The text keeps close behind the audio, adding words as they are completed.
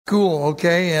school,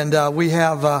 okay? And we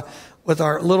have, with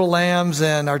our little lambs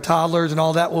and our toddlers and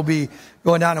all that, will be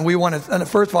going down. And we want to, and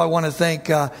first of all, I want to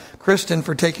thank Kristen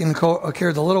for taking care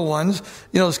of the little ones,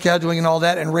 the scheduling and all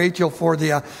that, and Rachel for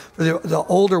the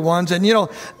older ones. And,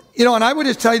 and I would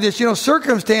just tell you this,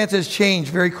 circumstances change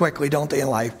very quickly, don't they, in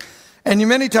life? And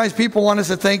many times people want us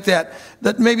to think that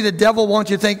maybe the devil wants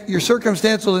you to think your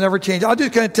circumstances will never change. I'm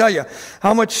just going to tell you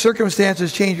how much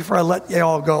circumstances change before I let you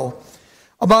all go.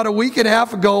 About a week and a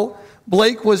half ago,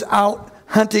 Blake was out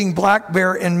hunting black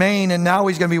bear in Maine, and now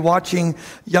he's going to be watching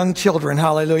young children.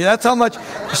 Hallelujah. That's how much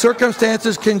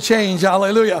circumstances can change.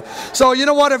 Hallelujah. So you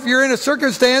know what? If you're in a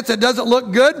circumstance that doesn't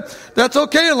look good, that's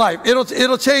okay in life.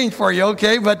 It'll change for you,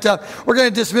 okay? But we're going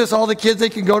to dismiss all the kids. They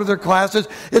can go to their classes.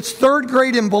 It's third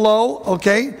grade and below,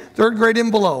 okay? Third grade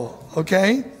and below,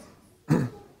 okay?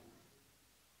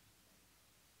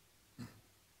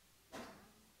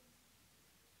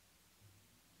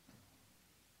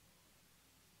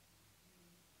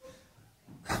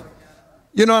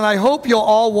 And I hope you'll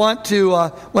all want to,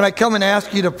 when I come and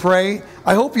ask you to pray,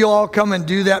 I hope you'll all come and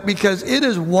do that, because it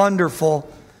is wonderful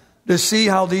to see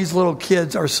how these little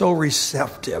kids are so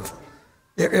receptive.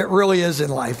 It really is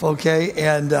in life, okay?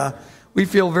 And we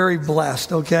feel very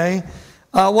blessed, okay?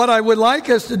 What I would like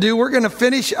us to do, we're going to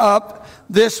finish up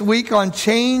this week on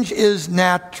change is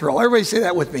natural. Everybody say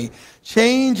that with me.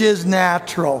 Change is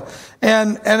natural.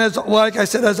 And as like I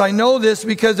said, as I know this,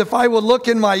 because if I would look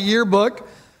in my yearbook,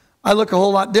 I look a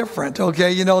whole lot different,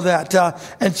 okay? You know that.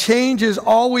 And change is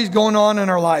always going on in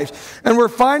our lives. And we're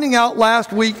finding out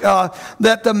last week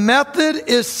that the method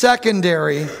is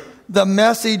secondary, the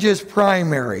message is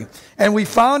primary. And we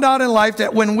found out in life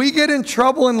that when we get in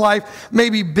trouble in life,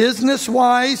 maybe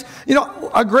business-wise,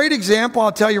 a great example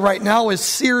I'll tell you right now is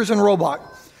Sears and Roebuck.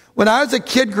 When I was a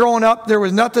kid growing up, there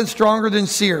was nothing stronger than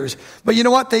Sears. But you know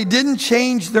what? They didn't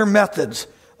change their methods.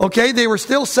 Okay, they were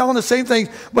still selling the same things,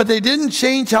 but they didn't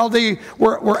change how they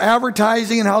were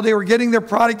advertising and how they were getting their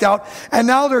product out. And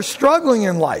now they're struggling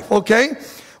in life, okay?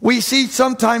 We see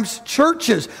sometimes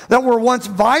churches that were once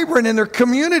vibrant in their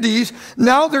communities,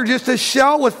 now they're just a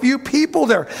shell with few people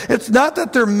there. It's not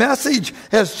that their message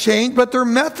has changed, but their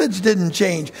methods didn't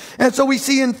change. And so we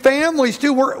see in families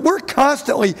too, we're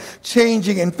constantly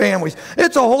changing in families.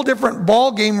 It's a whole different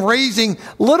ballgame raising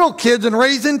little kids and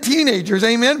raising teenagers,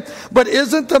 amen? But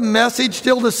isn't the message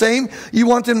still the same? You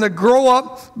want them to grow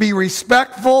up, be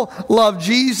respectful, love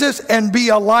Jesus, and be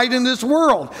a light in this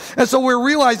world. And so we're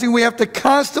realizing we have to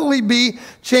constantly be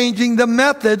changing the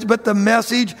methods, but the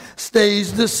message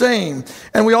stays the same.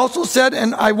 And we also said,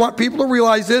 and I want people to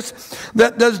realize this,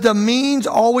 that does the means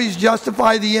always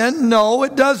justify the end? No,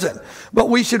 it doesn't. But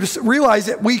we should realize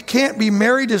that we can't be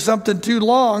married to something too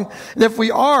long. And if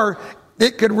we are,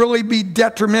 it could really be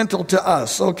detrimental to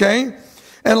us, okay?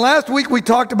 And last week we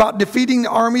talked about defeating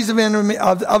the armies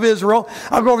of Israel.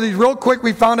 I'll go over these real quick.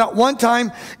 We found out one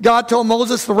time God told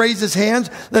Moses to raise his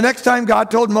hands. The next time God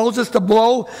told Moses to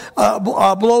blow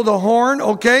the horn,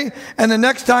 okay? And the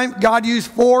next time God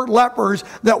used 4 lepers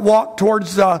that walked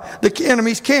towards the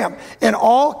enemy's camp. In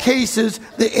all cases,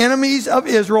 the enemies of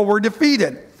Israel were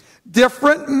defeated.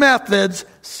 Different methods,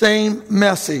 same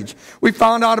message. We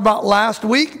found out about last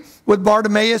week with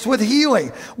Bartimaeus with healing.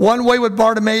 One way with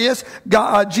Bartimaeus,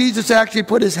 Jesus actually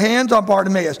put his hands on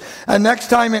Bartimaeus. And next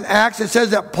time in Acts, it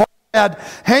says that Paul had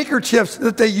handkerchiefs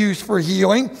that they used for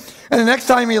healing. And the next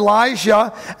time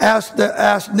Elijah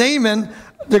asked Naaman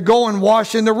to go and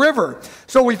wash in the river.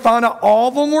 So we found out all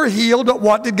of them were healed, but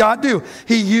what did God do?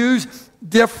 He used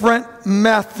different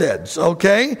methods,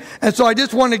 okay? And so I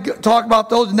just want to talk about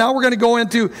those. Now we're going to go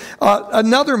into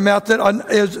another method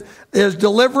is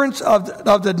deliverance of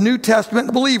the New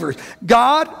Testament believers.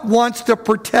 God wants to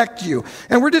protect you.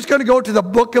 And we're just going to go to the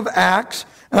book of Acts.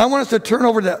 And I want us to turn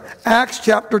over to Acts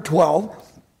chapter 12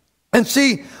 and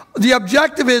see the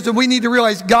objective is that we need to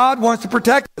realize God wants to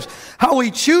protect us. How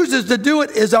he chooses to do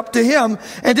it is up to him.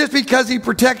 And just because he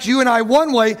protects you and I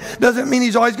one way doesn't mean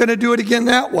he's always going to do it again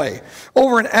that way.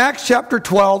 Over in Acts chapter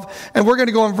 12, and we're going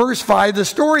to go in verse 5. The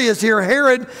story is here.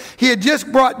 Herod, he had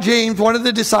just brought James, one of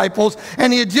the disciples,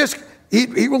 and he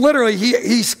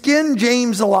skinned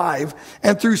James alive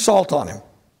and threw salt on him.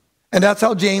 And that's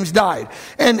how James died.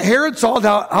 And Herod saw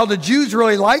how the Jews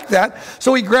really liked that.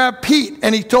 So he grabbed Pete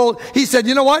and he said,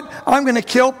 you know what? I'm going to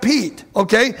kill Pete.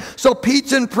 Okay. So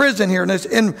Pete's in prison here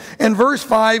in verse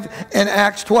 5 in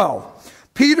Acts 12.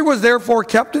 Peter was therefore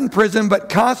kept in prison, but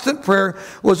constant prayer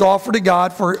was offered to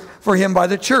God for him by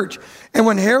the church. And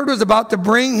when Herod was about to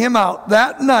bring him out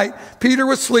that night, Peter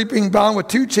was sleeping, bound with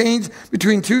 2 chains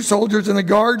between 2 soldiers, and the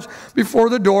guards before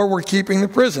the door were keeping the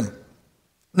prison.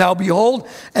 Now behold,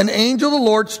 an angel of the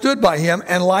Lord stood by him,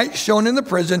 and light shone in the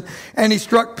prison, and he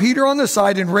struck Peter on the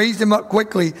side and raised him up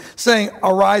quickly, saying,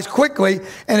 Arise quickly,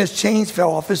 and his chains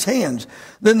fell off his hands.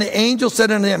 Then the angel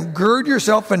said unto him, Gird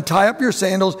yourself and tie up your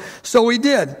sandals. So he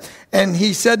did. And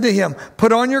he said to him,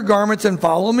 Put on your garments and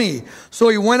follow me. So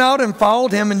he went out and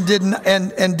followed him, and did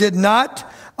not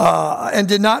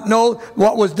know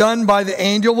what was done by the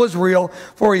angel was real,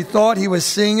 for he thought he was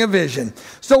seeing a vision.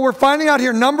 So we're finding out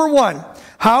here, number one,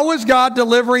 how is God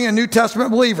delivering a New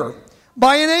Testament believer?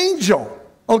 By an angel,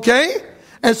 okay?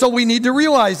 And so we need to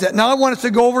realize that. Now I want us to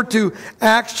go over to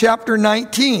Acts chapter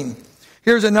 19.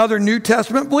 Here's another New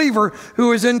Testament believer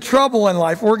who is in trouble in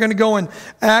life. We're going to go in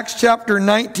Acts chapter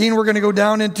 19. We're going to go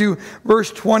down into verse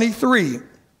 23.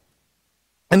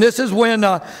 And this is when,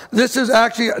 this is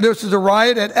a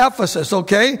riot at Ephesus,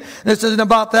 okay? This is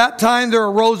about that time there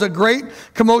arose a great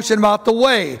commotion about the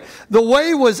way. The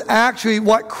way was actually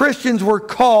what Christians were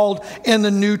called in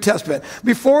the New Testament.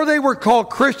 Before they were called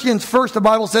Christians first, the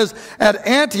Bible says at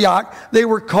Antioch, they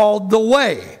were called the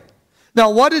way.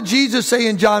 Now, what did Jesus say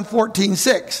in John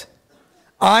 14:6?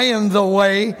 I am the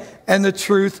way and the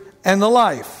truth and the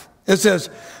life. It says,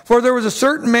 For there was a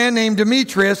certain man named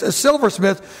Demetrius, a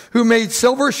silversmith, who made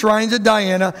silver shrines of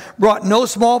Diana, brought no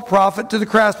small profit to the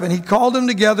craftsmen. He called them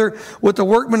together with the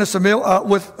workmen of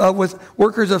with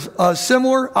workers of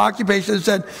similar occupations,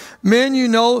 and said, Men, you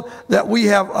know that we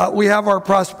have our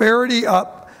prosperity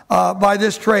up by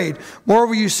this trade.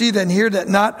 Moreover, you see then here that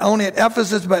not only at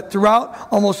Ephesus, but throughout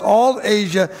almost all of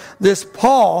Asia, this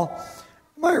Paul,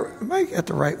 am I at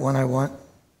the right one I want?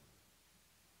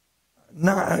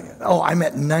 I'm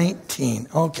at 19.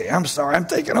 Okay, I'm sorry. I'm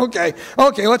thinking, okay,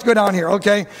 let's go down here,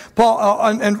 okay? Paul,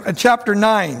 in chapter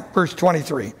 9, verse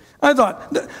 23. I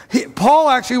thought, Paul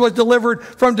actually was delivered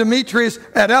from Demetrius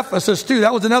at Ephesus too.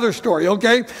 That was another story,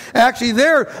 okay? Actually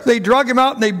there, they drug him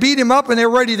out and they beat him up and they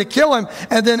were ready to kill him.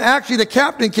 And then actually the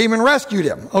captain came and rescued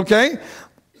him, okay?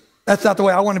 That's not the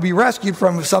way I want to be rescued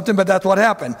from something, but that's what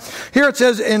happened. Here it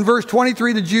says in verse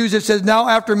 23, the Jews, it says, Now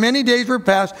after many days were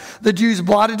passed, the Jews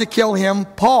plotted to kill him,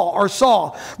 Paul, or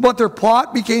Saul. But their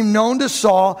plot became known to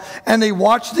Saul, and they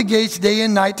watched the gates day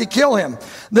and night to kill him.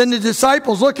 Then the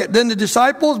disciples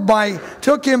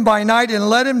took him by night and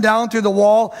let him down through the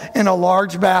wall in a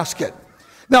large basket.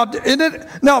 Now,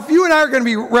 if you and I are going to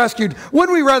be rescued,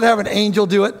 wouldn't we rather have an angel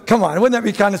do it? Come on, wouldn't that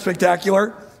be kind of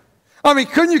spectacular? I mean,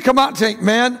 couldn't you come out and think,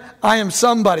 man, I am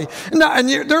somebody? And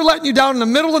they're letting you down in the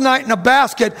middle of the night in a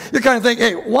basket. You kind of think,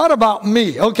 hey, what about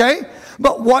me? Okay?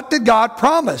 But what did God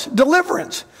promise?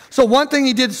 Deliverance. So one thing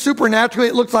he did supernaturally,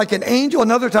 it looks like an angel.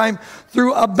 Another time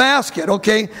through a basket.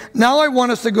 Okay? Now I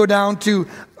want us to go down to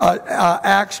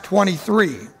Acts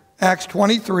 23. Acts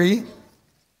 23.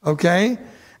 Okay?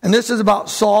 And this is about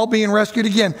Saul being rescued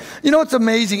again. You know, it's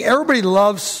amazing. Everybody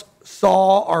loves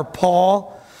Saul or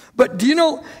Paul. But do you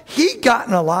know, he got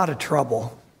in a lot of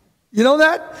trouble. You know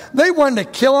that? They wanted to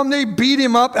kill him. They beat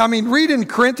him up. I mean, read in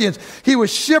Corinthians, he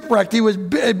was shipwrecked. He was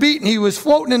beaten. He was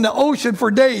floating in the ocean for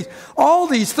days. All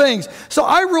these things. So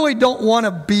I really don't want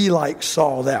to be like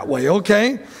Saul that way,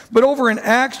 okay? But over in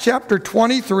Acts chapter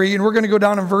 23, and we're going to go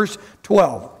down in verse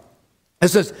 12. It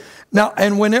says, Now,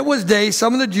 and when it was day,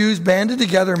 some of the Jews banded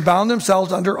together and bound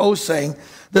themselves under oath, saying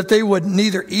that they would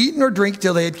neither eat nor drink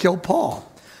till they had killed Paul.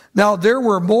 Now, there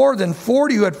were more than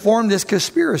 40 who had formed this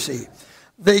conspiracy.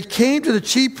 They came to the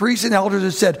chief priests and elders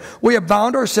and said, We have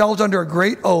bound ourselves under a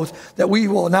great oath that we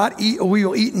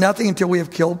will eat nothing until we have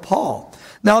killed Paul.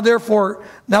 Now therefore,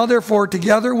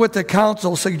 together with the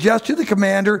council, suggest to the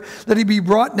commander that he be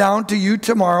brought down to you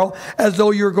tomorrow, as though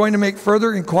you are going to make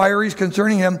further inquiries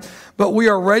concerning him, but we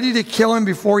are ready to kill him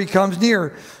before he comes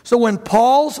near. So when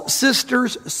Paul's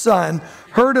sister's son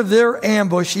heard of their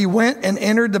ambush, he went and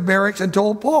entered the barracks and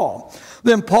told Paul.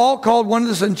 Then Paul called one of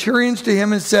the centurions to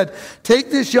him and said,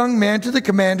 Take this young man to the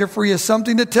commander, for he has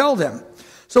something to tell them.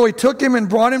 So he took him and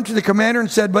brought him to the commander and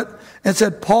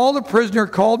said, Paul the prisoner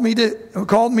called me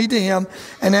to him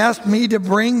and asked me to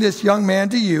bring this young man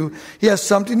to you. He has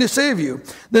something to say of you.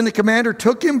 Then the commander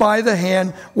took him by the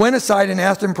hand, went aside and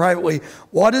asked him privately,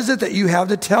 What is it that you have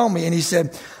to tell me? And he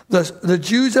said, The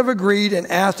Jews have agreed and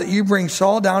asked that you bring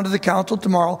Saul down to the council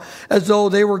tomorrow, as though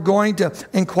they were going to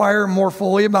inquire more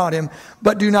fully about him.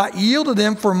 But do not yield to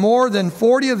them, for more than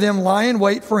 40 of them lie in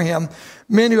wait for him,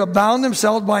 men who have bound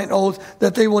themselves by an oath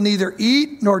that they will neither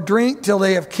eat nor drink till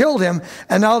they have killed him.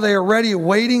 And now they are ready,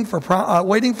 waiting for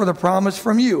the promise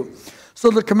from you. So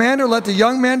the commander let the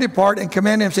young man depart and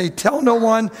commanded him, say, tell no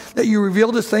one that you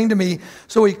revealed this thing to me.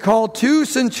 So he called two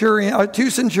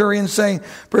centurions, saying,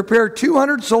 prepare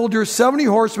 200 soldiers, 70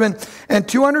 horsemen, and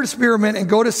 200 spearmen, and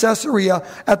go to Caesarea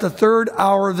at the 3rd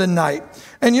hour of the night.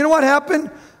 And you know what happened?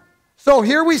 So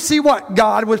here we see what?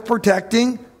 God was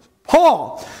protecting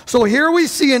Paul. So here we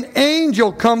see an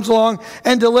angel comes along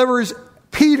and delivers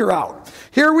Peter out.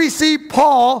 Here we see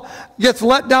Paul gets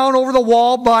let down over the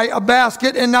wall by a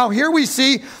basket, and now here we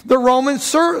see the Roman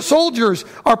soldiers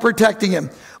are protecting him.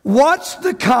 What's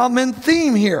the common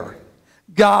theme here?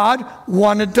 God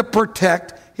wanted to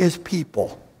protect his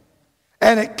people.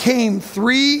 And it came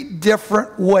 3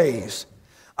 different ways.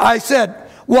 I said,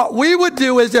 what we would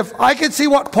do is, if I could see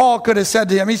what Paul could have said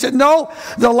to him. He said, no,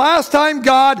 the last time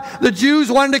the Jews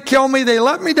wanted to kill me, they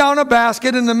let me down a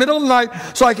basket in the middle of the night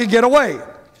so I could get away.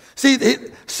 See,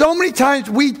 so many times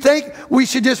we think we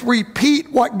should just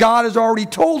repeat what God has already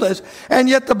told us, and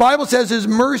yet the Bible says his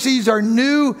mercies are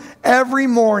new every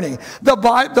morning. The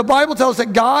Bible tells us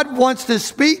that God wants to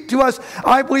speak to us,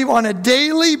 I believe, on a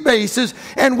daily basis,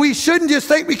 and we shouldn't just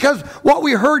think because what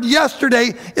we heard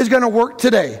yesterday is going to work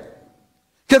today.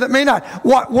 Because it may not.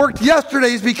 What worked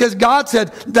yesterday is because God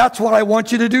said, that's what I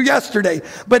want you to do yesterday.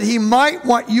 But he might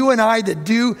want you and I to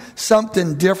do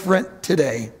something different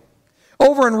today.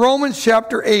 Over in Romans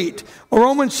chapter 8,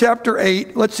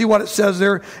 let's see what it says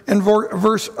there in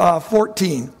verse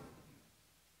 14.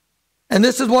 And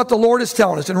this is what the Lord is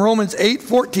telling us. In Romans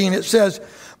 8:14, it says,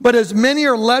 but as many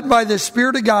are led by the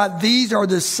Spirit of God, these are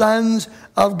the sons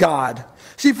of God.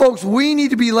 See, folks, we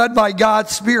need to be led by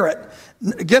God's Spirit.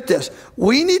 Get this.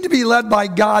 We need to be led by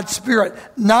God's Spirit,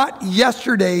 not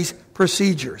yesterday's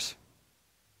procedures.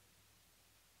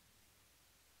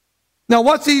 Now,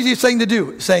 what's the easiest thing to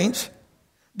do, saints?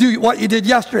 Do what you did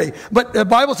yesterday. But the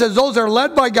Bible says those that are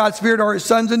led by God's Spirit are his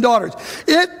sons and daughters.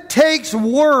 It takes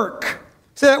work.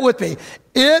 Say that with me.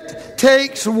 It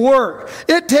takes work.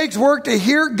 It takes work to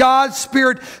hear God's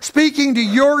Spirit speaking to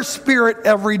your spirit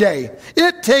every day.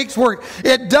 It takes work.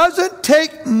 It doesn't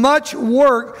take much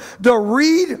work to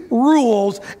read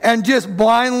rules and just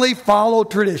blindly follow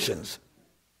traditions.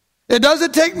 It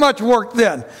doesn't take much work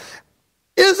then.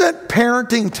 Isn't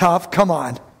parenting tough? Come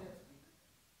on.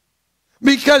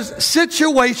 Because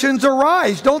situations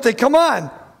arise, don't they? Come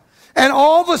on. And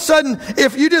all of a sudden,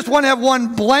 if you just want to have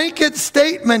one blanket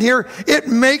statement here, it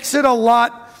makes it a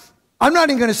lot, I'm not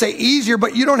even going to say easier,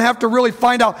 but you don't have to really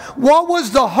find out what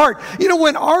was the heart. You know,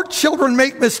 when our children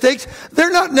make mistakes,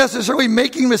 they're not necessarily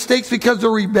making mistakes because they're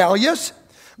rebellious.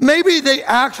 Maybe they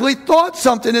actually thought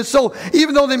something. And so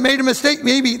even though they made a mistake,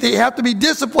 maybe they have to be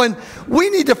disciplined.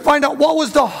 We need to find out what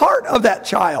was the heart of that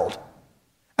child.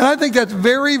 And I think that's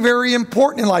very, very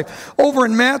important in life. Over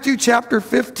in Matthew chapter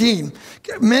 15,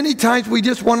 many times we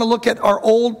just want to look at our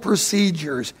old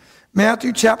procedures.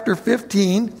 Matthew chapter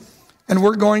 15, and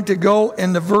we're going to go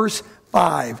into verse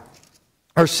 6.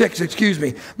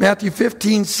 Matthew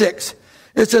 15, 6.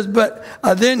 It says, but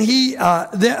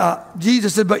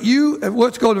Jesus said, but you,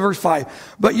 let's go to verse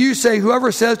 5. But you say,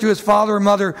 whoever says to his father or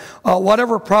mother,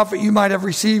 whatever profit you might have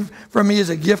received from me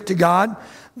is a gift to God,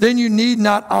 then you need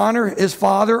not honor his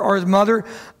father or his mother.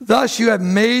 Thus you have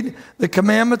made the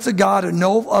commandments of God of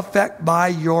no effect by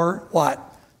your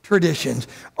what? Traditions,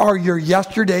 or your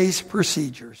yesterday's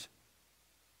procedures.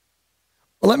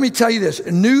 Well, let me tell you this.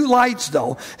 New lights,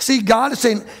 though. See, God is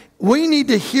saying we need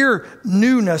to hear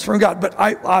newness from God. But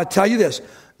I'll tell you this.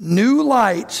 New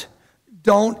lights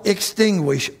don't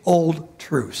extinguish old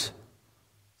truths.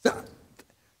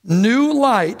 New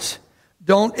lights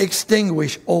don't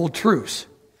extinguish old truths.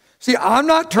 See, I'm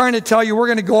not trying to tell you we're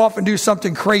going to go off and do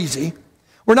something crazy.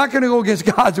 We're not going to go against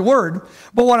God's word.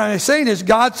 But what I'm saying is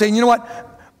God's saying, you know what?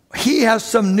 He has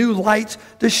some new lights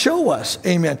to show us.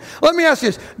 Amen. Let me ask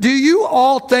you this. Do you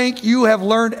all think you have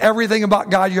learned everything about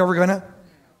God you're ever going to?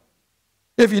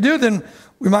 If you do, then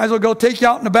we might as well go take you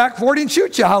out in the back 40 and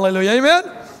shoot you. Hallelujah.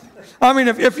 Amen. I mean,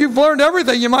 if you've learned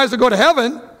everything, you might as well go to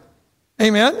heaven.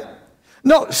 Amen.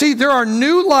 No, see, there are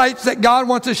new lights that God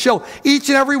wants to show each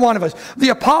and every one of us. The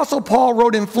Apostle Paul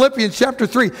wrote in Philippians chapter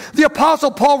 3. The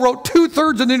Apostle Paul wrote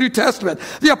 2/3 of the New Testament.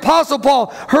 The Apostle Paul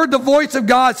heard the voice of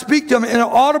God speak to him in an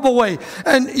audible way.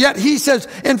 And yet he says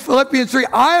in Philippians 3,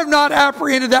 I have not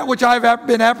apprehended that which I have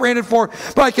been apprehended for,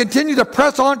 but I continue to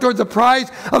press on towards the prize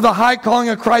of the high calling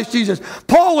of Christ Jesus.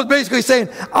 Paul was basically saying,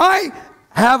 I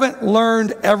haven't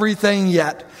learned everything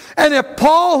yet. And if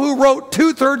Paul, who wrote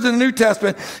 2/3 of the New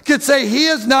Testament, could say he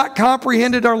has not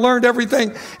comprehended or learned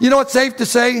everything, you know what's safe to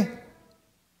say?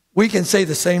 We can say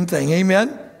the same thing.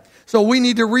 Amen? So we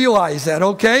need to realize that,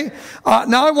 okay?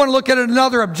 Now I want to look at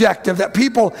another objective that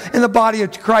people in the body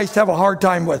of Christ have a hard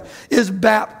time with, is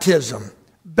baptism.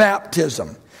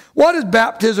 Baptism. What is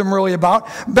baptism really about?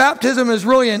 Baptism is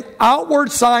really an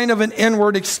outward sign of an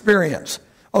inward experience.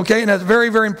 Okay, and that's very,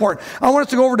 very important. I want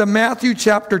us to go over to Matthew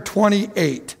chapter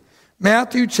 28.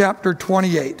 Matthew chapter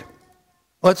 28.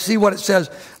 Let's see what it says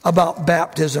about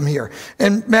baptism here.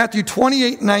 In Matthew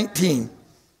 28:19.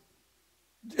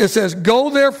 It says, "Go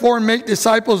therefore and make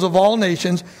disciples of all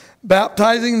nations,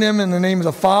 baptizing them in the name of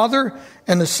the Father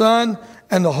and the Son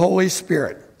and the Holy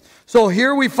Spirit." So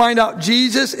here we find out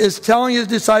Jesus is telling his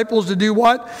disciples to do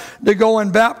what? To go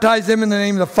and baptize them in the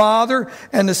name of the Father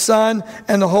and the Son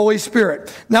and the Holy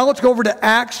Spirit. Now let's go over to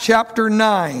Acts chapter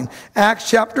 9. Acts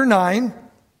chapter 9.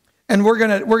 And we're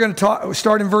gonna talk,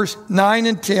 start in verse 9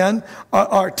 and 10,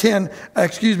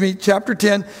 chapter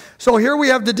 10. So here we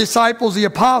have the disciples, the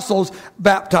apostles,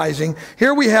 baptizing.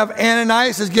 Here we have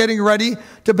Ananias is getting ready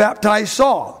to baptize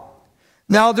Saul.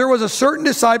 Now there was a certain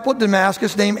disciple at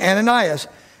Damascus named Ananias,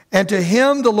 and to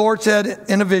him the Lord said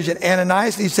in a vision,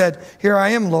 "Ananias," he said, "Here I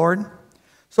am, Lord."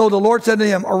 So the Lord said to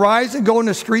him, "Arise and go in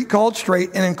the street called Straight,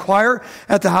 and inquire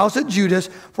at the house of Judas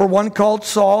for one called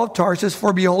Saul of Tarsus,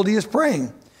 for behold, he is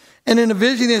praying. And in a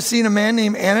vision he has seen a man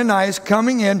named Ananias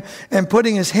coming in and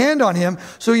putting his hand on him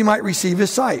so he might receive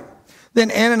his sight." Then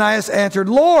Ananias answered,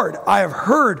 "Lord, I have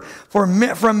heard from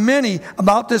many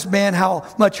about this man, how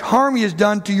much harm he has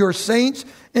done to your saints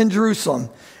in Jerusalem.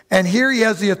 And here he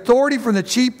has the authority from the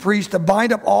chief priest to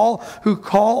bind up all who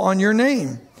call on your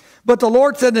name." But the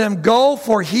Lord said to him, "Go,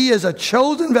 for he is a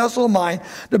chosen vessel of mine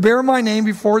to bear my name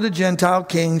before the Gentile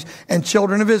kings and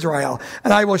children of Israel.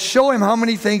 And I will show him how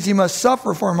many things he must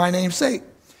suffer for my name's sake."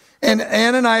 And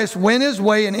Ananias went his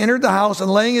way and entered the house,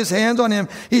 and laying his hands on him,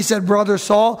 he said, "Brother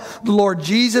Saul, the Lord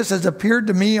Jesus has appeared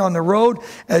to me on the road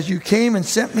as you came and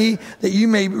sent me that you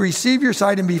may receive your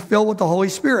sight and be filled with the Holy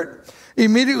Spirit."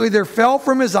 Immediately there fell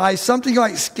from his eyes something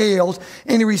like scales,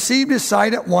 and he received his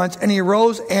sight at once, and he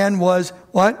arose and was,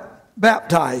 what?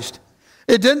 Baptized.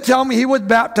 It didn't tell me he was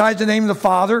baptized in the name of the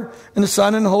Father and the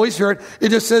Son and the Holy Spirit. It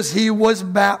just says he was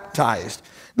baptized.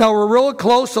 Now we're real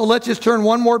close, so let's just turn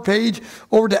one more page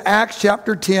over to Acts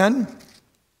chapter 10.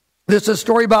 This is a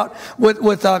story about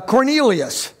with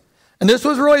Cornelius. And this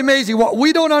was really amazing. What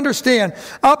we don't understand,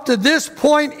 up to this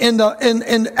point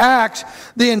in Acts,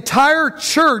 the entire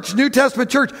church, New Testament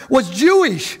church, was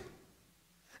Jewish.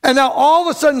 And now all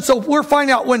of a sudden, so we're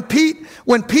finding out when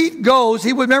Pete goes,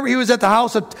 he was at the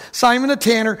house of Simon the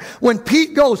tanner. When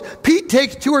Pete goes, Pete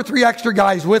takes 2 or 3 extra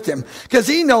guys with him because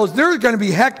he knows there's going to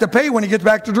be heck to pay when he gets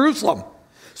back to Jerusalem.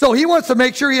 So he wants to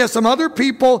make sure he has some other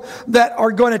people that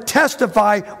are going to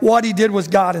testify what he did was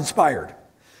God inspired.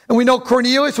 And we know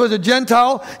Cornelius was a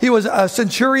Gentile. He was a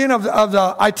centurion of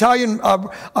the Italian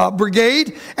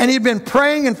brigade. And he'd been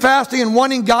praying and fasting and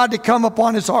wanting God to come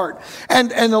upon his heart.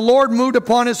 And the Lord moved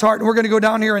upon his heart. And we're going to go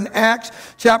down here in Acts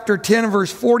chapter 10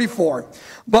 verse 44.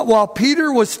 "But while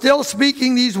Peter was still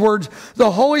speaking these words,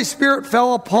 the Holy Spirit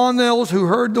fell upon those who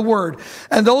heard the word.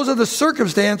 And those of the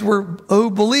circumstance who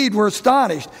believed were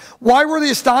astonished." Why were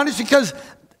they astonished? Because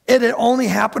it had only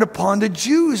happened upon the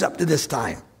Jews up to this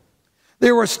time.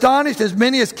 They were astonished, as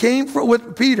many as came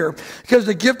with Peter, because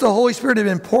the gift of the Holy Spirit had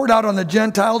been poured out on the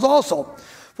Gentiles also.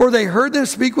 For they heard them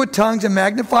speak with tongues and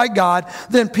magnify God.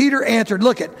 Then Peter answered,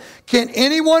 "Look it, can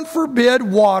anyone forbid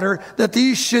water that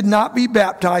these should not be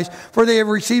baptized? For they have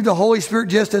received the Holy Spirit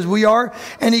just as we are."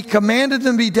 And he commanded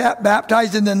them to be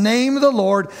baptized in the name of the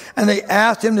Lord. And they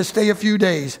asked him to stay a few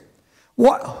days.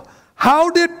 How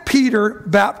did Peter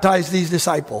baptize these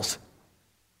disciples?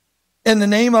 In the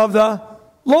name of the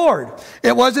Lord.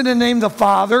 It wasn't in the name of the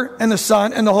Father and the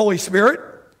Son and the Holy Spirit.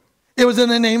 It was in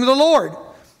the name of the Lord.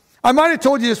 I might have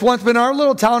told you this once, but in our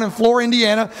little town in Flora,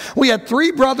 Indiana, we had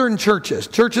 3 brethren churches.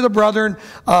 Church of the Brethren,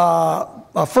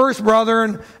 First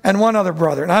Brethren, and one other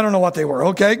brethren. I don't know what they were,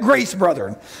 okay? Grace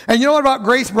Brethren. And you know what about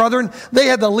Grace Brethren? They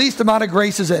had the least amount of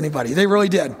grace as anybody. They really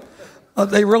did.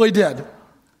 They really did.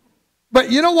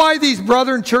 But you know why these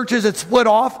brethren churches had split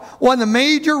off? One of the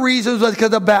major reasons was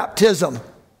because of baptism.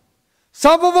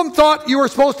 Some of them thought you were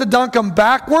supposed to dunk them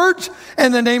backwards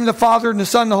in the name of the Father and the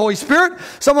Son and the Holy Spirit.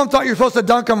 Some of them thought you were supposed to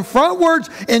dunk them frontwards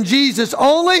in Jesus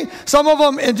only. Some of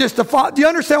them in just the Father. Do you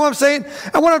understand what I'm saying?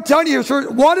 And what I'm telling you is,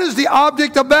 what is the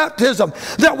object of baptism?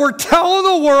 That we're telling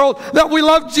the world that we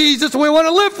love Jesus and we want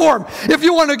to live for him. If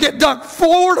you want to get dunked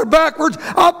forward or backwards,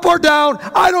 up or down,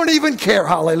 I don't even care.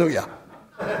 Hallelujah.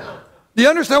 Do you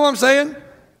understand what I'm saying?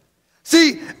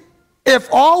 See, if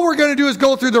all we're going to do is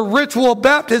go through the ritual of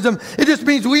baptism, it just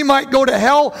means we might go to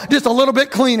hell just a little bit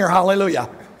cleaner. Hallelujah.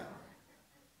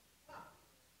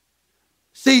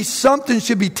 See, something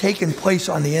should be taking place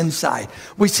on the inside.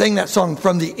 We sang that song,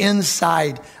 From the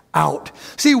Inside Out.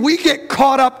 See, we get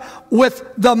caught up with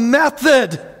the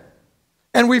method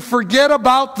and we forget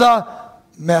about the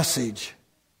message.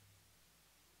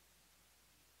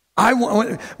 We're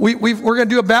going to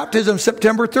do a baptism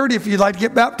September 30th. If you'd like to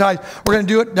get baptized, we're going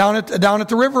to do it down at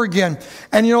the river again.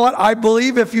 And you know what? I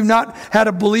believe if you've not had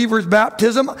a believer's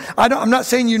baptism, I'm not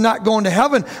saying you're not going to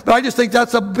heaven, but I just think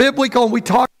that's a biblical, and we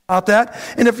talk about that.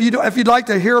 And if you'd like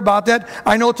to hear about that,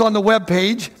 I know it's on the web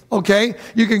page. Okay,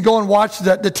 you can go and watch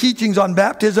the teachings on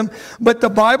baptism. But the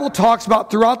Bible talks about,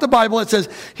 throughout the Bible, it says,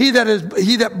 he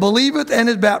that believeth and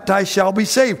is baptized shall be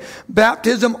saved.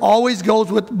 Baptism always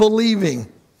goes with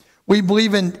believing. We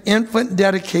believe in infant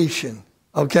dedication,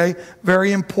 okay?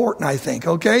 Very important, I think,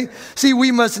 okay? See,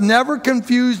 we must never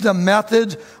confuse the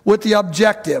methods with the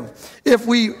objective. If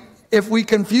we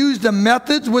confuse the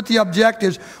methods with the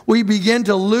objectives, we begin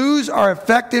to lose our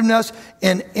effectiveness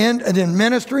in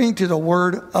ministering to the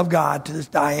Word of God to this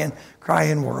dying,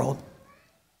 crying world.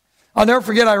 I'll never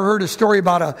forget, I heard a story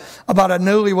about a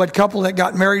newlywed couple that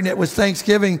got married, and it was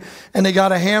Thanksgiving, and they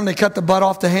got a ham, they cut the butt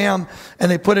off the ham, and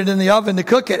they put it in the oven to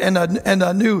cook it, and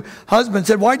the new husband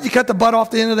said, "Why did you cut the butt off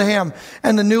the end of the ham?"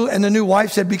 And the new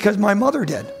wife said, "Because my mother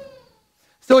did."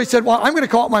 So he said, "Well, I'm going to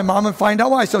call up my mom and find out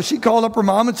why." So she called up her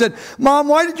mom and said, "Mom,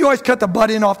 why did you always cut the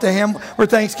butt end off the ham for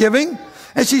Thanksgiving?"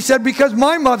 And she said, "Because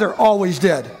my mother always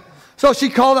did." So she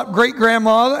called up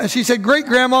great-grandma, and she said,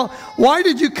 "Great-grandma, why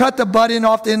did you cut the butt end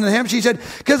off the end of the ham?" She said,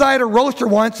 "Because I had a roaster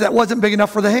once that wasn't big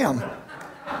enough for the ham."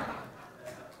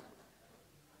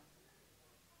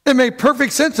 It made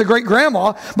perfect sense to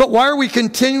great-grandma, but why are we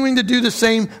continuing to do the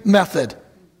same method?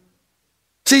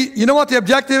 See, you know what the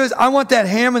objective is? I want that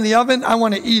ham in the oven. I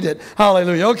want to eat it.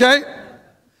 Hallelujah, okay?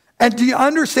 And do you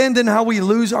understand then how we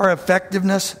lose our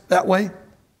effectiveness that way?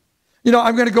 You know,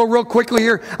 I'm going to go real quickly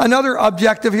here. Another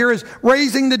objective here is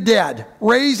raising the dead.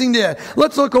 Raising the dead.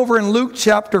 Let's look over in Luke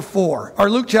chapter 4, or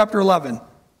Luke chapter 11.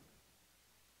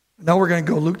 Now we're going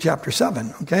to go Luke chapter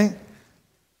 7, okay?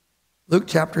 Luke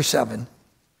chapter 7.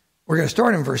 We're going to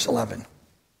start in verse 11.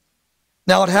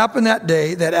 Now it happened that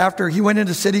day that after he went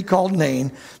into a city called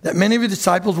Nain, that many of his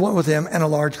disciples went with him and a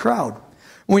large crowd.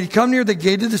 When he come near the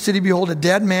gate of the city, behold, a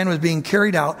dead man was being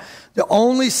carried out, the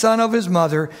only son of his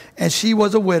mother, and she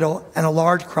was a widow, and a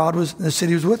large crowd in the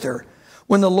city was with her.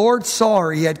 When the Lord saw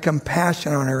her, he had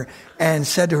compassion on her and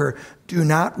said to her, "Do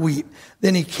not weep."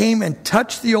 Then he came and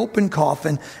touched the open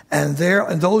coffin, and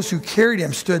those who carried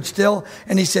him stood still.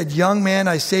 And he said, "Young man,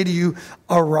 I say to you,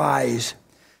 arise."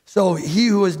 So he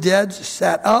who was dead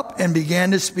sat up and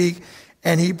began to speak,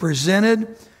 and he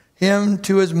presented him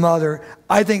to his mother.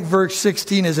 I think verse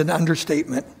 16 is an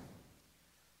understatement.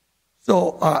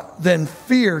 So then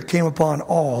fear came upon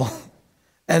all,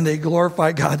 and they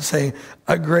glorified God, saying,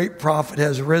 "A great prophet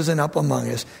has risen up among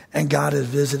us, and God has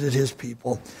visited his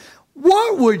people."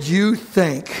 What would you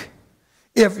think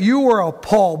if you were a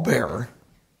pallbearer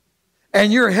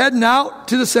and you're heading out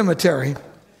to the cemetery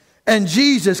and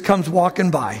Jesus comes walking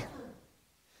by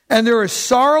and there is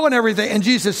sorrow and everything, and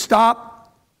Jesus stopped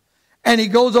and he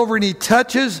goes over and he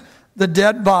touches the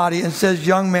dead body and says,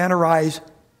 "Young man, arise"?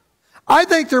 I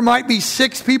think there might be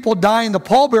 6 people dying. The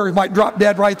pallbearers might drop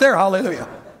dead right there. Hallelujah.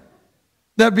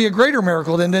 That'd be a greater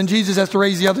miracle than then Jesus has to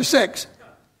raise the other 6.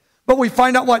 But we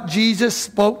find out what Jesus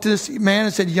spoke to this man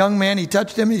and said, "Young man," he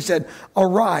touched him and he said,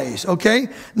 "Arise." Okay?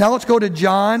 Now let's go to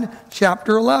John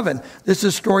chapter 11. This is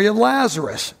the story of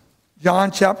Lazarus.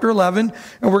 John chapter 11,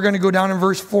 and we're going to go down in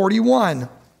verse 41.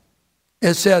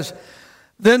 It says,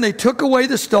 "Then they took away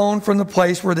the stone from the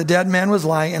place where the dead man was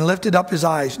lying and lifted up his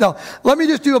eyes." Now, let me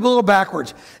just do a little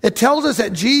backwards. It tells us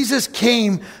that Jesus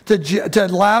came to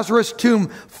Lazarus' tomb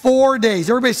 4 days.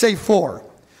 Everybody say 4.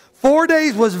 4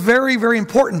 days was very, very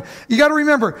important. You got to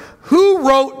remember, who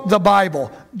wrote the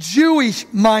Bible?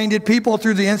 Jewish-minded people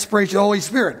through the inspiration of the Holy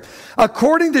Spirit.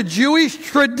 According to Jewish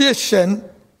tradition,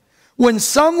 when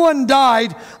someone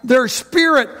died, their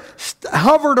spirit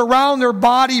hovered around their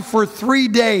body for 3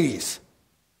 days.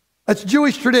 That's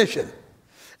Jewish tradition.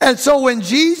 And so when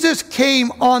Jesus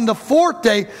came on the 4th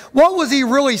day, what was he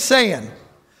really saying?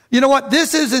 You know what?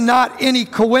 This is not any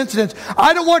coincidence.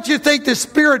 I don't want you to think the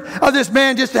spirit of this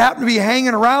man just happened to be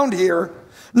hanging around here.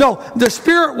 No, the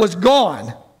spirit was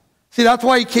gone. See, that's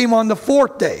why he came on the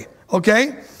 4th day.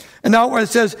 Okay? And now it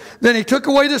says, "Then he took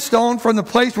away the stone from the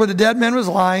place where the dead man was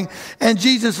lying, and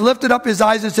Jesus lifted up his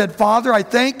eyes and said, 'Father, I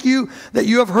thank you that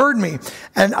you have heard me,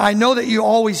 and I know that you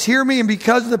always hear me, and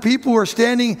because of the people who are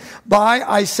standing by,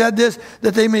 I said this,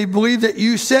 that they may believe that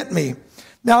you sent me.'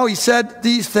 Now he said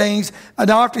these things, and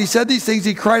now after he said these things,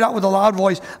 he cried out with a loud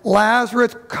voice,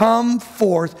 Lazarus, come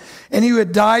forth. And he who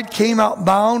had died came out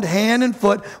bound hand and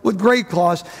foot with grave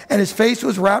cloths, and his face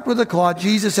was wrapped with a cloth.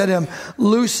 Jesus said to him,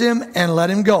 loose him and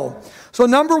let him go. So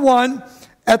number one,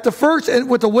 at the first,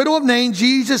 with the widow of Nain,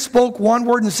 Jesus spoke one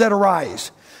word and said,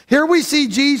 arise. Here we see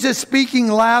Jesus speaking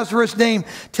Lazarus' name,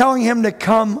 telling him to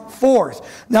come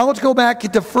forth. Now let's go back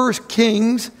to 1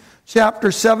 Kings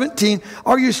chapter 17.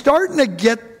 Are you starting to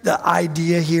get the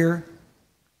idea here?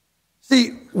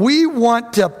 See, we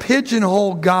want to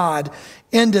pigeonhole God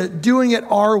into doing it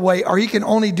our way, or he can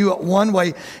only do it one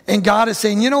way. And God is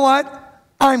saying, you know what?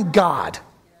 I'm God.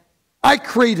 I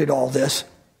created all this.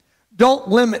 Don't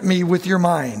limit me with your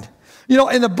mind. You know,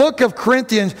 in the book of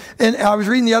Corinthians, and I was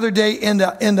reading the other day in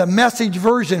the Message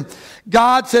version,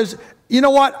 God says, you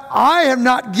know what? I have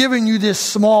not given you this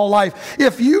small life.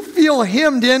 If you feel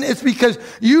hemmed in, it's because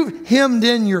you've hemmed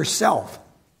in yourself.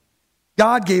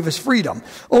 God gave us freedom.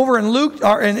 Over in Luke,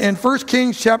 or in 1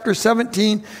 Kings chapter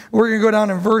 17, we're going to go down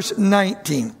in verse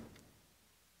 19.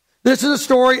 This is a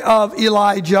story of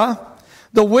Elijah.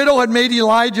 The widow had made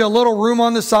Elijah a little room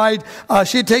on the side.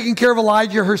 She had taken care of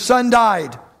Elijah. Her son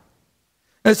died.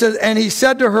 And it says, and he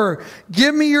said to her,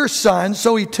 give me your son.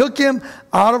 So he took him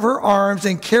out of her arms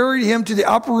and carried him to the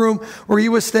upper room where he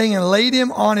was staying and laid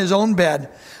him on his own bed.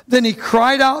 Then he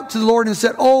cried out to the Lord and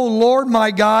said, oh, Lord,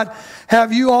 my God,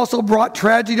 have you also brought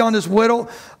tragedy on this widow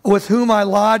with whom I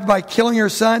lodged by killing her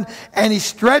son? And he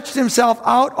stretched himself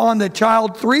out on the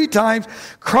child 3 times,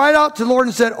 cried out to the Lord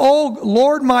and said, oh,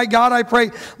 Lord, my God, I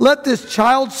pray, let this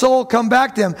child's soul come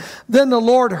back to him. Then the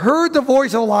Lord heard the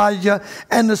voice of Elijah,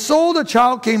 and the soul of the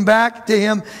child came back to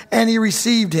him, and he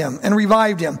received him and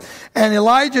revived him. And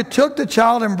Elijah took the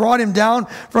child and brought him down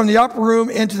from the upper room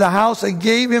into the house and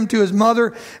gave him to his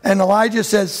mother. And Elijah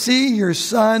said, see, your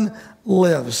son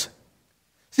lives.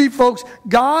 See, folks,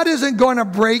 God isn't going to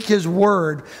break his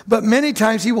word, but many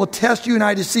times he will test you and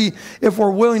I to see if we're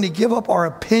willing to give up our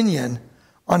opinion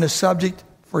on a subject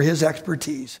for his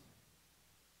expertise.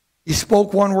 He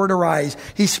spoke one word, arise.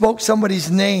 He spoke somebody's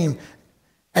name,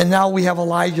 and now we have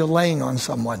Elijah laying on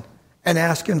someone and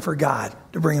asking for God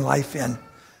to bring life in.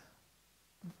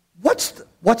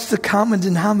 What's the common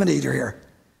denominator here?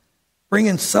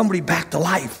 Bringing somebody back to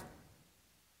life.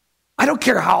 I don't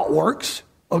care how it works,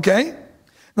 okay? And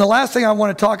the last thing I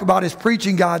want to talk about is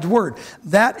preaching God's word.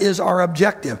 That is our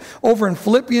objective. Over in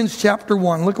Philippians chapter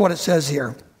 1, look what it says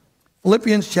here.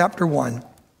 Philippians chapter 1.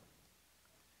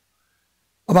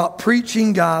 About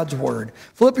preaching God's word.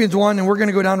 Philippians 1, and we're going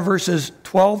to go down to verses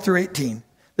 12 through 18.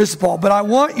 This is Paul. But I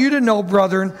want you to know,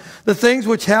 brethren, the things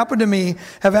which happened to me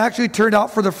have actually turned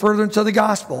out for the furtherance of the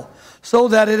gospel, so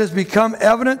that it has become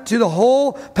evident to the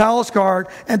whole palace guard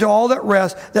and to all that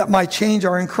rest that my chains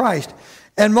are in Christ.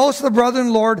 And most of the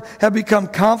brethren, Lord, have become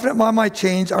confident by my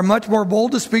chains, are much more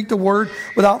bold to speak the word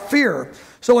without fear.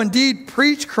 So indeed,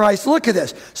 preach Christ. Look at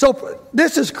this. So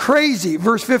this is crazy.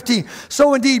 Verse 15.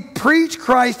 So indeed, preach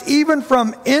Christ even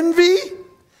from envy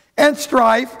and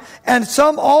strife, and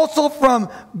some also from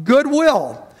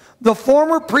goodwill. The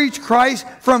former preach Christ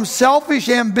from selfish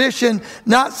ambition,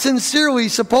 not sincerely,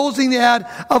 supposing to add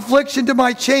affliction to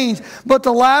my chains, but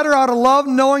the latter out of love,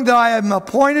 knowing that I am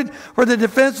appointed for the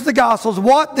defense of the gospels.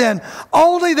 What then?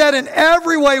 Only that in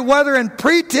every way, whether in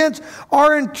pretense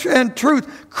or in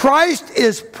truth, Christ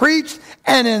is preached,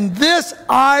 and in this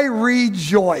I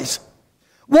rejoice.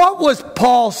 What was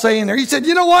Paul saying there? He said,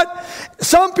 you know what?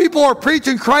 Some people are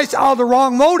preaching Christ out of the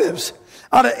wrong motives.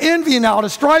 Out of envy and out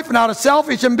of strife and out of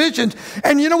selfish ambitions.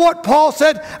 And you know what Paul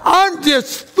said? I'm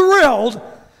just thrilled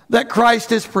that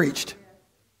Christ is preached.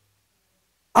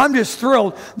 I'm just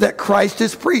thrilled that Christ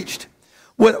is preached.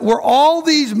 Were all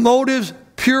these motives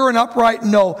pure and upright?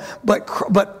 No,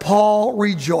 but Paul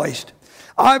rejoiced.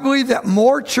 I believe that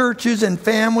more churches and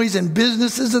families and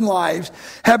businesses and lives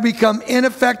have become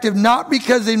ineffective, not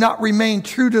because they've not remained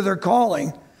true to their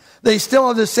calling. They still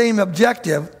have the same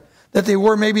objective that they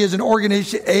were maybe as an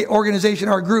organization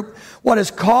or a group. What has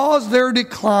caused their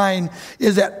decline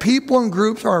is that people and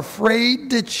groups are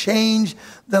afraid to change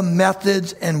the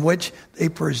methods in which they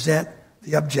present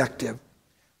the objective.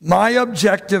 My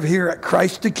objective here at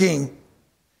Christ the King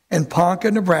in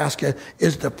Ponca, Nebraska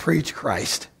is to preach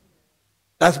Christ.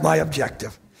 That's my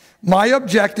objective. My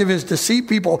objective is to see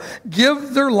people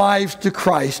give their lives to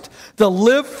Christ, to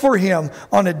live for him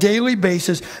on a daily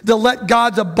basis, to let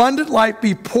God's abundant life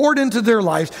be poured into their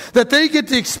lives, that they get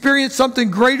to experience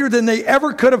something greater than they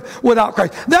ever could have without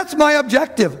Christ. That's my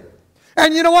objective.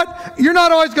 And you know what? You're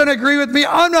not always going to agree with me.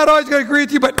 I'm not always going to agree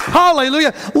with you, but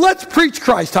hallelujah. Let's preach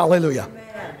Christ. Hallelujah.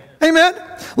 Amen.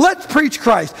 Amen. Let's preach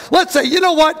Christ. Let's say, you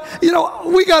know what?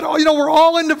 We're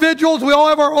all individuals. We all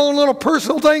have our own little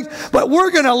personal things, but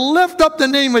we're going to lift up the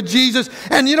name of Jesus.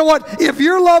 And you know what? If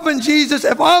you're loving Jesus,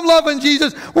 if I'm loving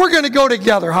Jesus, we're going to go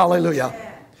together. Hallelujah.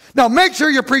 Now, make sure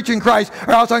you're preaching Christ,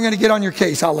 or else I'm going to get on your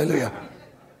case. Hallelujah.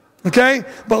 Okay?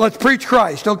 But let's preach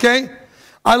Christ, okay?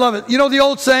 I love it. You know the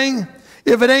old saying,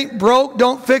 if it ain't broke,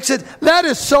 don't fix it? That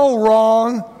is so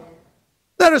wrong.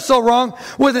 That is so wrong.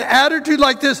 With an attitude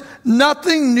like this,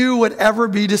 nothing new would ever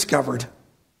be discovered.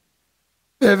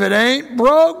 If it ain't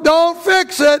broke, don't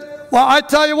fix it. Well, I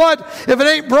tell you what, if it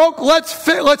ain't broke,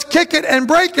 let's kick it and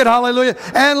break it, hallelujah,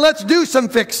 and let's do some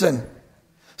fixing.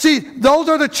 See, those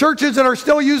are the churches that are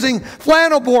still using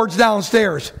flannel boards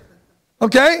downstairs.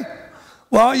 Okay?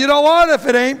 Well, you know what? If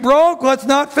it ain't broke, let's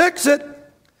not fix it.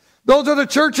 Those are the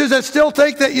churches that still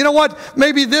think that, you know what,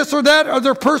 maybe this or that are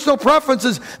their personal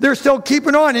preferences. They're still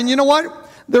keeping on. And you know what?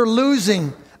 They're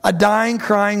losing a dying,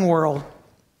 crying world.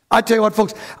 I tell you what,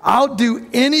 folks, I'll do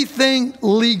anything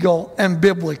legal and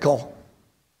biblical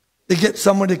to get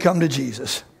someone to come to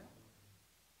Jesus.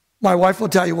 My wife will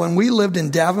tell you, when we lived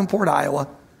in Davenport, Iowa,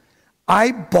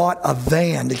 I bought a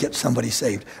van to get somebody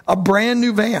saved. A brand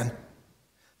new van.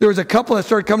 There was a couple that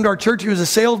started coming to our church. He was a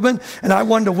salesman, and I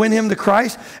wanted to win him to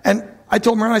Christ. And I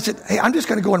told him, I said, hey, I'm just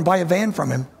going to go and buy a van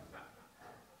from him.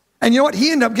 And you know what?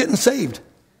 He ended up getting saved.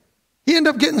 He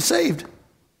ended up getting saved.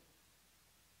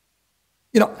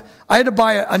 You know, I had to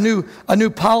buy a new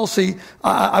policy.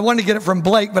 I wanted to get it from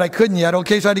Blake, but I couldn't yet.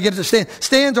 Okay, so I had to get it to Stan.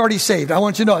 Stan's already saved. I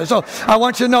want you to know that. So I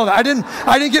want you to know that. I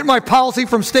didn't get my policy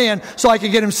from Stan so I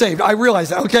could get him saved. I realize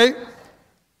that, okay?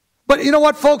 But you know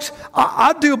what, folks?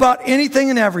 I'll do about anything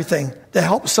and everything to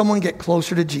help someone get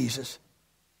closer to Jesus.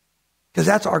 Because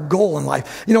that's our goal in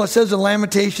life. You know, it says in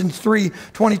Lamentations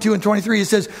 3:22 and 23, it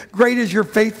says, great is your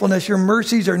faithfulness. Your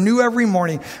mercies are new every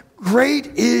morning. Great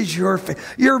is your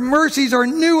faith. Your mercies are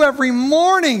new every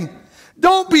morning.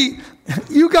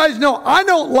 You guys know, I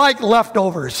don't like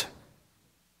leftovers.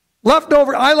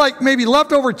 I like maybe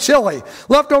leftover chili,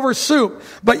 leftover soup.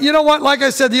 But you know what? Like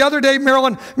I said, the other day,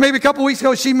 Marilyn, maybe a couple weeks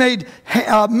ago, she made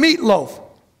meatloaf.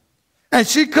 And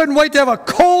she couldn't wait to have a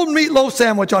cold meatloaf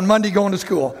sandwich on Monday going to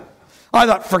school. I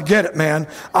thought, forget it, man.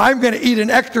 I'm going to eat an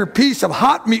extra piece of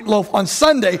hot meatloaf on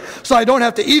Sunday so I don't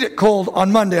have to eat it cold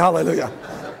on Monday. Hallelujah.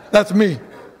 That's me.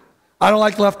 I don't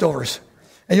like leftovers.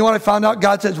 And you know what I found out?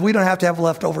 God says we don't have to have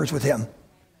leftovers with him.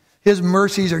 His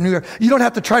mercies are new. You don't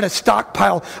have to try to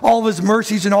stockpile all of his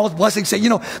mercies and all his blessings. Say, you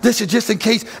know, this is just in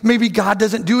case maybe God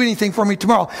doesn't do anything for me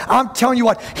tomorrow. I'm telling you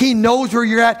what, he knows where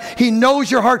you're at. He knows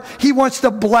your heart. He wants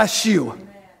to bless you. Amen.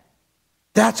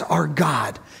 That's our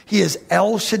God. He is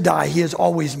El Shaddai. He is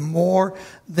always more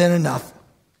than enough.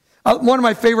 One of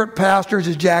my favorite pastors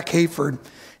is Jack Hayford.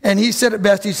 And he said it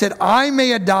best. He said, I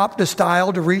may adopt a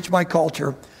style to reach my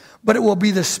culture, but it will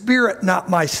be the Spirit, not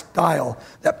my style,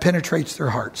 that penetrates their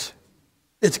hearts.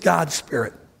 It's God's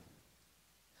Spirit.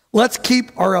 Let's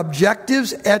keep our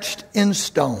objectives etched in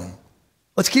stone.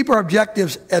 Let's keep our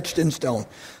objectives etched in stone.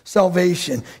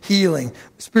 Salvation, healing,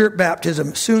 Spirit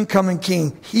baptism, soon coming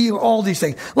King, heal, all these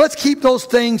things. Let's keep those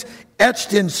things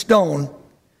etched in stone.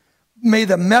 May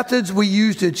the methods we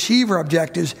use to achieve our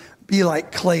objectives be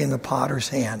like clay in the potter's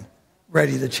hand,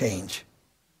 ready to change.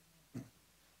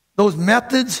 Those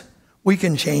methods, we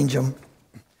can change them.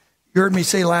 You heard me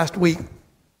say last week,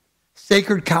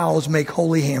 sacred cows make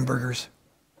holy hamburgers.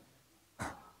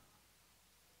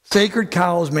 Sacred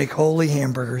cows make holy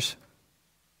hamburgers.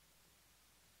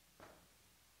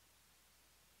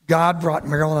 God brought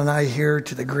Marilyn and I here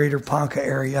to the greater Ponca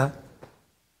area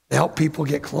to help people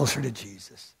get closer to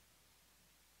Jesus.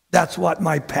 That's what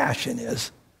my passion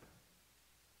is.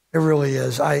 It really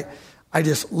is. I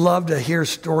just love to hear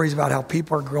stories about how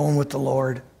people are growing with the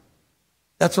Lord.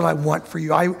 That's what I want for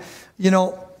you.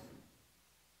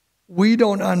 We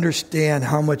don't understand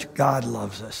how much God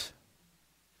loves us.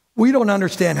 We don't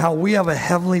understand how we have a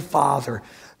heavenly Father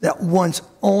that wants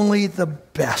only the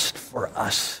best for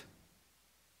us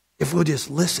if we'll just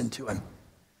listen to him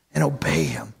and obey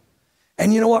him.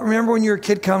 And you know what? Remember when you were a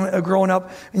kid growing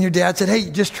up and your dad said, hey,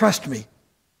 just trust me.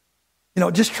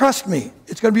 Just trust me.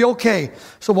 It's going to be okay.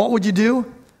 So what would you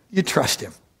do? You trust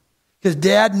him. Because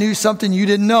Dad knew something you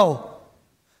didn't know.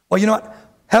 Well, you know what?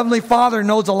 Heavenly Father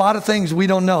knows a lot of things we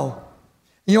don't know.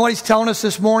 You know what he's telling us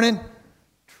this morning?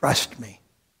 Trust me.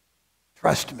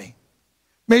 Trust me.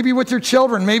 Maybe with your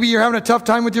children. Maybe you're having a tough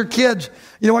time with your kids.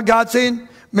 You know what God's saying?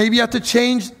 Maybe you have to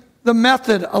change the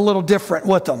method a little different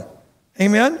with them.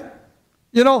 Amen?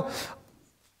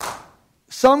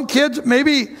 Some kids,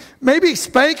 maybe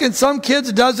spanking some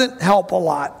kids doesn't help a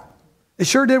lot. It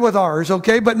sure did with ours,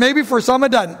 okay? But maybe for some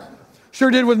it doesn't. Sure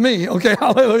did with me. Okay,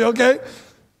 hallelujah, okay?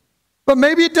 But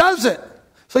maybe it doesn't.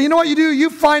 So you know what you do? You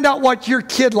find out what your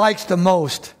kid likes the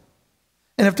most.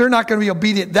 And if they're not going to be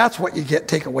obedient, that's what you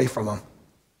take away from them.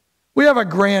 We have a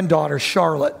granddaughter,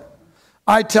 Charlotte.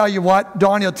 I tell you what,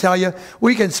 Donnie will tell you,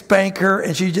 we can spank her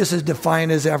and she's just as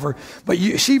defiant as ever. But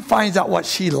she finds out what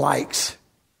she likes.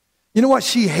 You know what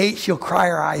she hates? She'll cry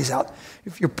her eyes out.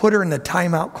 If you put her in the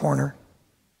timeout corner,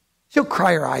 she'll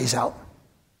cry her eyes out.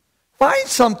 Find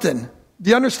something. Do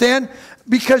you understand?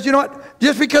 Because you know what?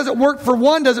 Just because it worked for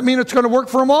one doesn't mean it's going to work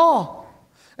for them all.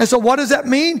 And so what does that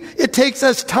mean? It takes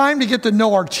us time to get to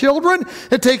know our children.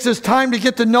 It takes us time to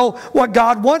get to know what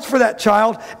God wants for that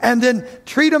child and then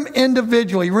treat them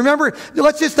individually. Remember,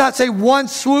 let's just not say one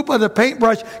swoop of the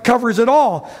paintbrush covers it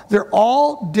all. They're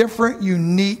all different,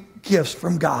 unique gifts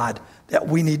from God that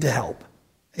we need to help.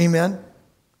 Amen?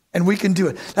 And we can do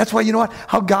it. That's why, you know what?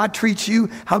 How God treats you,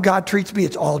 how God treats me,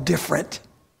 it's all different.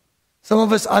 Some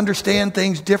of us understand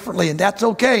things differently, and that's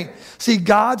okay. See,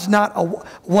 God's not a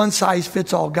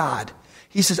one-size-fits-all God.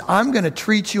 He says, I'm going to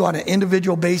treat you on an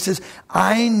individual basis.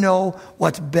 I know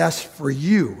what's best for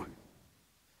you.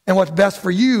 And what's best for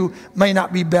you may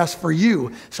not be best for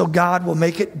you. So God will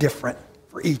make it different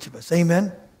for each of us.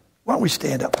 Amen? Why don't we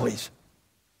stand up, please?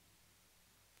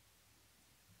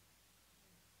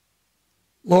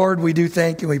 Lord, we do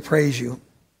thank you and we praise you.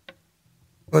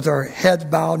 With our heads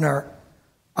bowed and our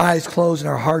eyes closed and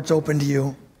our hearts open to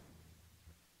you.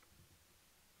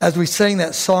 As we sang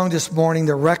that song this morning,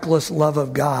 The Reckless Love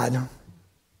of God,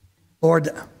 Lord,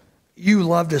 you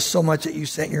loved us so much that you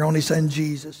sent your only son,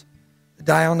 Jesus, to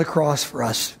die on the cross for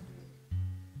us.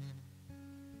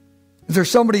 If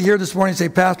there's somebody here this morning say,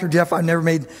 Pastor Jeff, I've never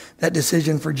made that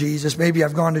decision for Jesus. Maybe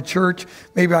I've gone to church.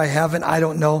 Maybe I haven't. I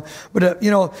don't know. But,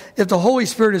 if the Holy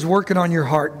Spirit is working on your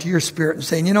heart, to your spirit, and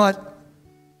saying, you know what?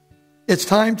 It's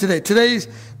time today. Today's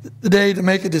the day to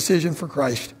make a decision for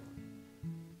Christ.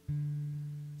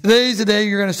 Today's the day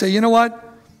you're going to say, you know what?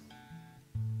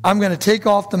 I'm going to take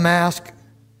off the mask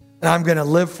and I'm going to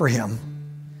live for him.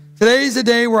 Today's the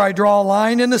day where I draw a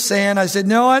line in the sand. I said, you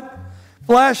know what?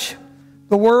 Flesh,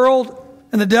 the world,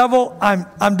 and the devil,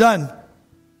 I'm done.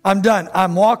 I'm done.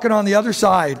 I'm walking on the other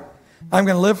side. I'm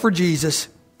going to live for Jesus.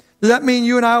 Does that mean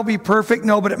you and I will be perfect?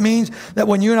 No, but it means that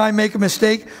when you and I make a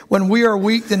mistake, when we are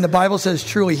weak, then the Bible says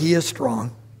truly he is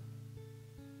strong.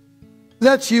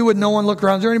 That's you with no one look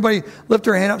around. Is there anybody lift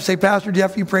their hand up and say, Pastor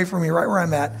Jeff, you pray for me right where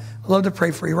I'm at. I'd love to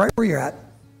pray for you right where you're at.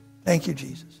 Thank you,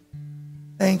 Jesus.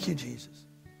 Thank you, Jesus.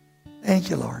 Thank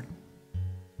you, Lord.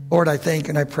 Lord, I thank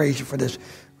and I praise you for this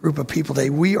group of people today.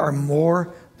 We are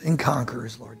more than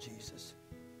conquerors, Lord Jesus.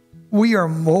 We are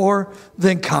more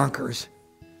than conquerors.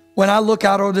 When I look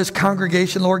out over this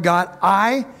congregation, Lord God,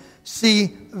 I see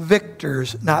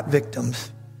victors, not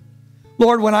victims.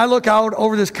 Lord, when I look out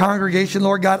over this congregation,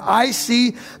 Lord God, I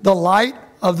see the light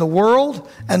of the world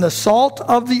and the salt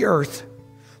of the earth.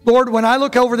 Lord, when I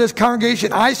look over this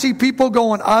congregation, I see people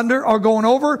going under or going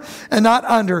over and not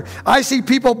under. I see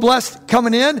people blessed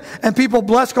coming in and people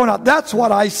blessed going out. That's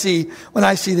what I see when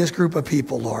I see this group of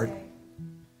people, Lord.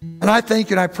 And I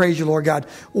thank you and I praise you, Lord God.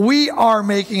 We are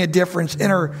making a difference in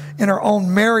our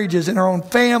own marriages, in our own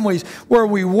families, where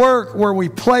we work, where we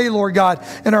play, Lord God,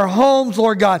 in our homes,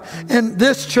 Lord God, in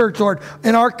this church, Lord,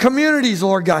 in our communities,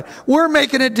 Lord God. We're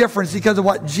making a difference because of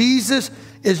what Jesus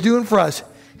is doing for us.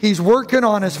 He's working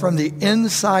on us from the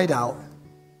inside out.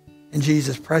 In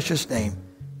Jesus' precious name,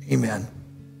 amen.